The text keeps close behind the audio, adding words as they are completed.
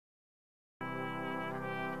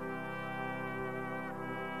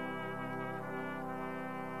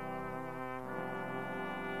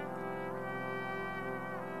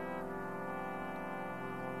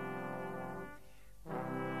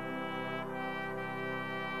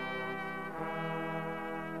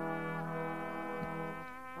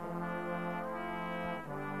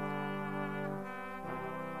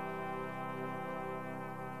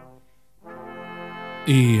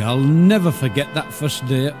I'll never forget that first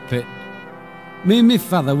day at pit. Me and my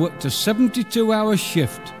father worked a 72-hour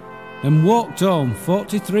shift, then walked home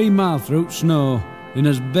 43 miles through snow in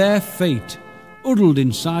his bare feet, huddled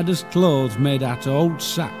inside his clothes made out of old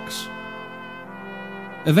sacks.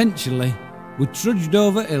 Eventually, we trudged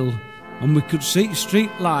over hill and we could see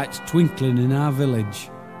street lights twinkling in our village.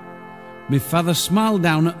 My father smiled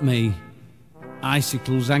down at me,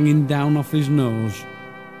 icicles hanging down off his nose.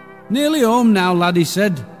 "Nearly home now, lad," he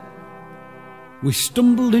said. We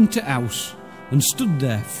stumbled into house and stood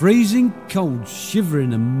there, freezing cold,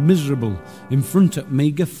 shivering and miserable, in front of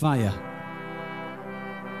meagre fire.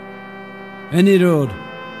 Any road,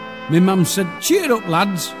 my mum said, "Cheer up,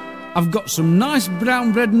 lads, I've got some nice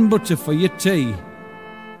brown bread and butter for your tea."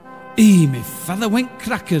 My father went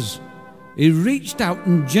crackers. He reached out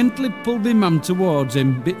and gently pulled my mum towards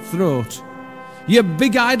him, bit throat. "You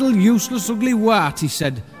big idle, useless, ugly wart," he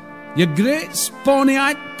said. "You great,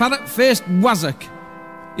 spawny-eyed, parrot-faced wazzock."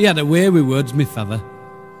 He had a way with words, my father.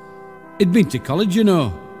 He'd been to college, you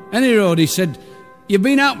know. Any road, he said, "You've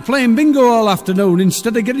been out playing bingo all afternoon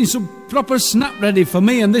instead of getting some proper snap ready for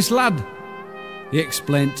me and this lad," he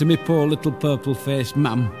explained to me poor little purple-faced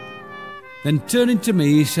mum. Then turning to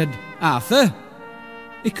me, he said, "Arthur."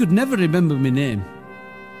 He could never remember my name.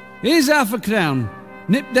 "Here's £half-a-crown.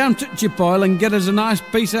 Nip down to Chipoyle and get us a nice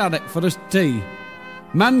piece of haddock for us tea.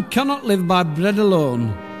 Man cannot live by bread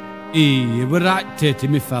alone." He were right tatey,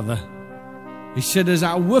 my father. He said as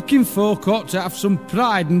our working folk ought to have some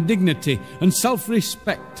pride and dignity and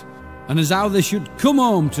self-respect, and as how they should come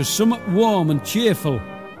home to summat warm and cheerful.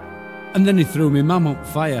 And then he threw me mum on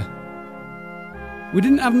fire. We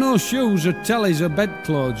didn't have no shoes or tellies or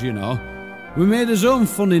bedclothes, you know. We made us own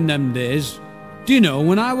fun in them days. Do you know,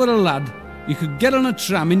 when I were a lad, you could get on a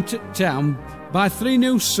tram into town, buy 3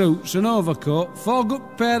 new suits, an overcoat, 4 good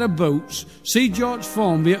pair of boots, see George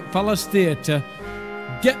Formby at Palace Theatre,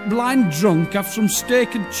 get blind drunk, have some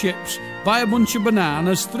steak and chips, buy a bunch of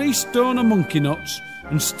bananas, 3 stone of monkey nuts,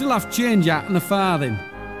 and still have change out and a farthing.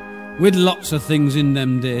 We'd lots of things in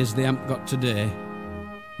them days they haven't got today.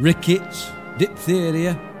 Rickets,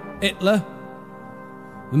 diphtheria, Hitler.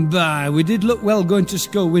 And by, we did look well going to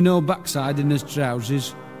school with no backside in his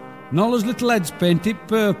trousers, and all his little heads painted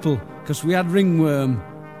purple, 'cause we had ringworm.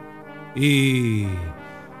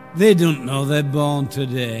 They don't know they're born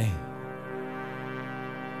today.